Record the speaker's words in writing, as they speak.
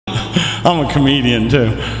I'm a comedian too.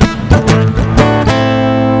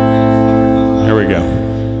 Here we go.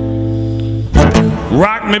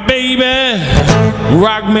 Rock me, baby,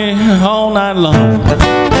 rock me all night long.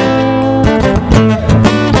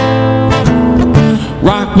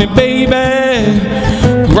 Rock me, baby,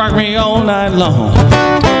 rock me all night long.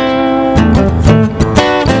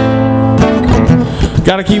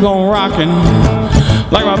 Gotta keep on rocking,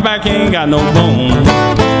 like my back ain't got no bone.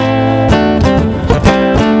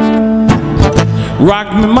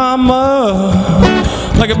 Rock me, mama,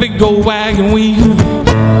 like a big old wagon wheel.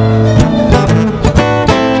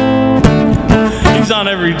 He's on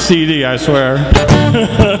every CD, I swear.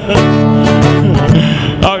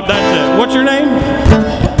 Oh, that's it. What's your name?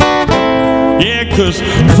 Yeah, 'cause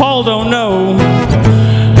Paul don't know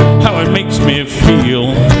how it makes me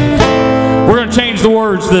feel. We're gonna change the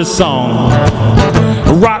words to this song.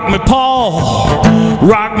 Rock me, Paul,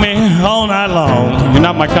 rock me all night long. You're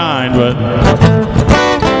not my kind, but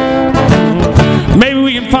maybe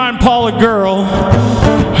we can find Paul a girl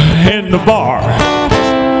in the bar.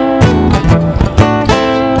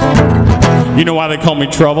 You know why they call me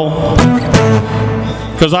Trouble?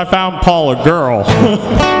 Because I found Paul a girl.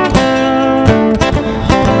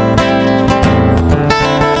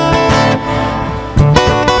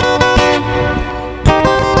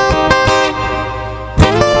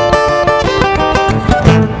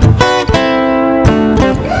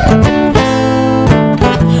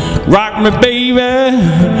 Rock me, baby,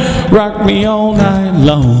 rock me all night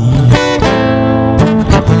long.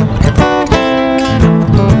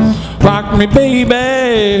 Rock me,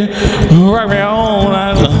 baby, rock me all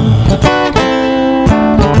night long.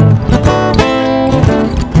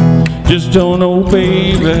 Just don't know,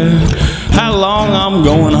 baby, how long I'm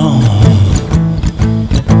going on.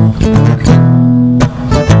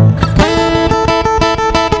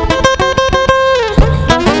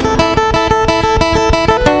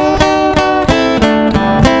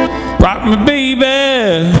 Rock me,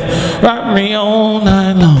 baby, rock me all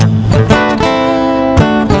night long.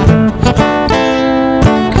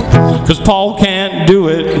 'Cause Paul can't do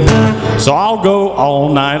it, so I'll go all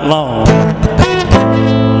night long.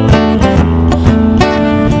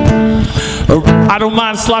 I don't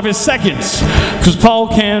mind sloppy seconds, 'cause Paul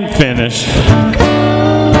can't finish.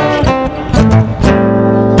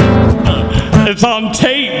 It's on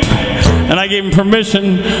tape, and I gave him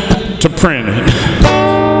permission to print it.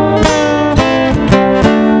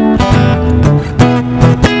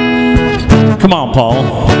 Come on, Paul.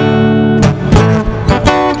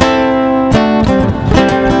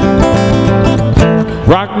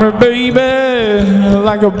 Rock me, baby,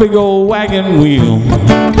 like a big old wagon wheel.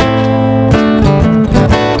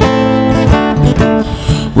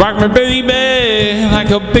 Rock me, baby,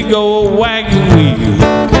 like a big old wagon wheel.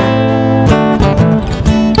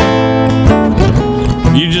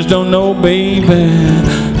 You just don't know, baby,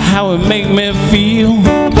 how it make me feel.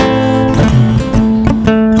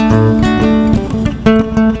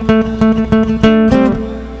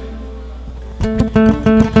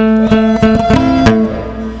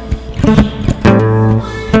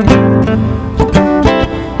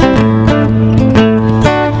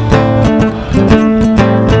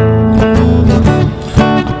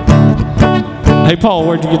 Hey, Paul,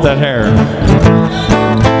 where'd you get that hair?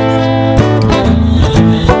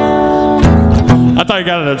 I thought you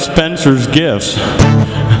got it at Spencer's Gifts.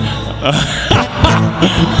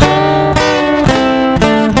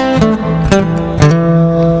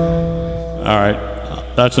 All right,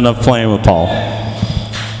 that's enough playing with Paul.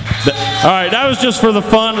 All right, that was just for the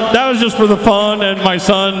fun. That was just for the fun and my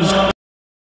son's